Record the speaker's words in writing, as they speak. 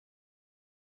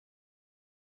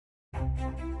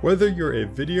Whether you're a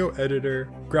video editor,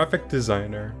 graphic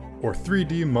designer, or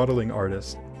 3D modeling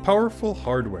artist, powerful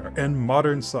hardware and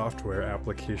modern software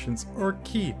applications are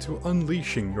key to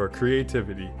unleashing your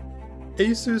creativity.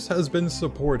 ASUS has been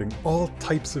supporting all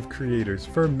types of creators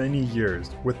for many years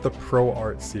with the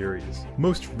ProArt series,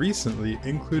 most recently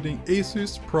including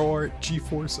ASUS ProArt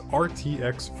GeForce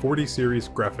RTX 40 series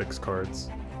graphics cards.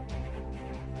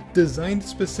 Designed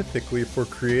specifically for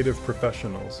creative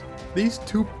professionals, these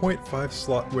 2.5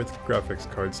 slot width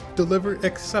graphics cards deliver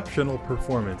exceptional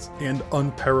performance and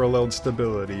unparalleled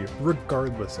stability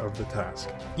regardless of the task,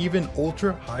 even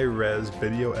ultra high-res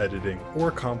video editing or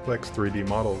complex 3D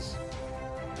models.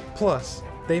 Plus,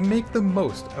 they make the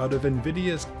most out of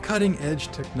NVIDIA's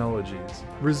cutting-edge technologies,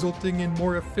 resulting in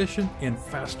more efficient and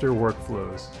faster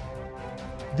workflows.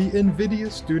 The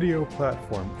NVIDIA Studio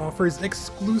platform offers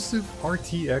exclusive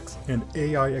RTX and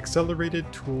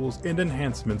AI-accelerated tools and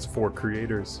enhancements for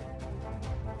creators.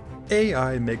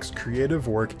 AI makes creative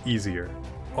work easier.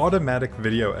 Automatic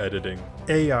video editing,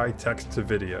 AI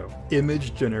text-to-video,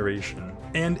 image generation,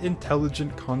 and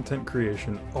intelligent content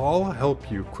creation all help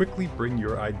you quickly bring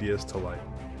your ideas to life.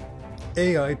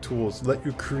 AI tools let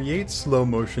you create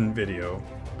slow-motion video,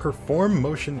 perform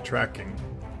motion tracking,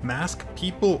 mask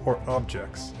people or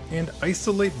objects, and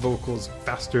isolate vocals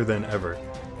faster than ever.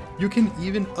 You can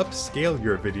even upscale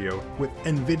your video with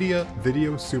NVIDIA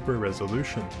Video Super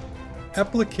Resolution.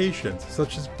 Applications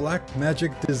such as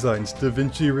Blackmagic Design's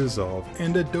DaVinci Resolve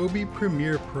and Adobe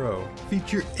Premiere Pro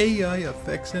feature AI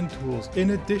effects and tools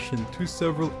in addition to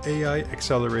several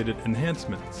AI-accelerated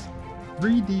enhancements.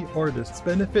 3D artists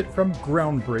benefit from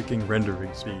groundbreaking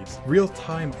rendering speeds,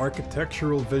 real-time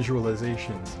architectural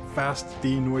visualizations, fast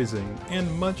denoising, and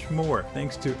much more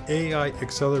thanks to AI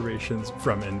accelerations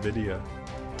from NVIDIA.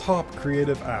 Top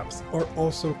creative apps are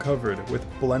also covered with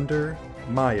Blender,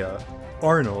 Maya,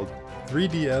 Arnold,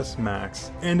 3ds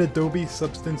Max, and Adobe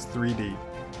Substance 3D.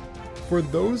 For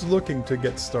those looking to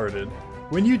get started,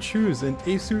 when you choose an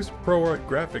ASUS ProArt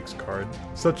graphics card,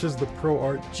 such as the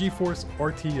ProArt GeForce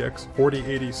RTX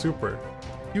 4080 Super,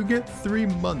 you get 3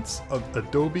 months of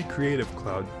Adobe Creative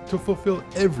Cloud to fulfill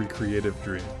every creative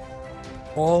dream.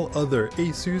 All other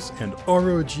ASUS and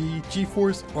ROG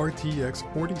GeForce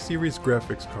RTX 40 series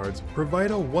graphics cards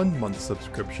provide a 1-month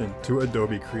subscription to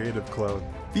Adobe Creative Cloud,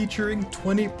 featuring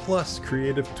 20+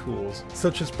 creative tools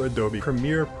such as Adobe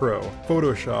Premiere Pro,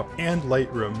 Photoshop, and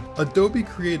Lightroom. Adobe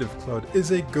Creative Cloud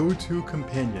is a go-to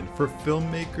companion for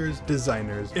filmmakers,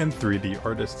 designers, and 3D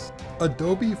artists.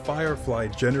 Adobe Firefly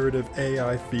generative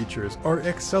AI features are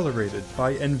accelerated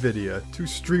by NVIDIA to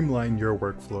streamline your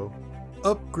workflow.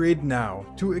 Upgrade now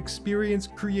to experience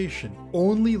creation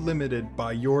only limited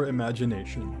by your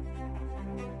imagination.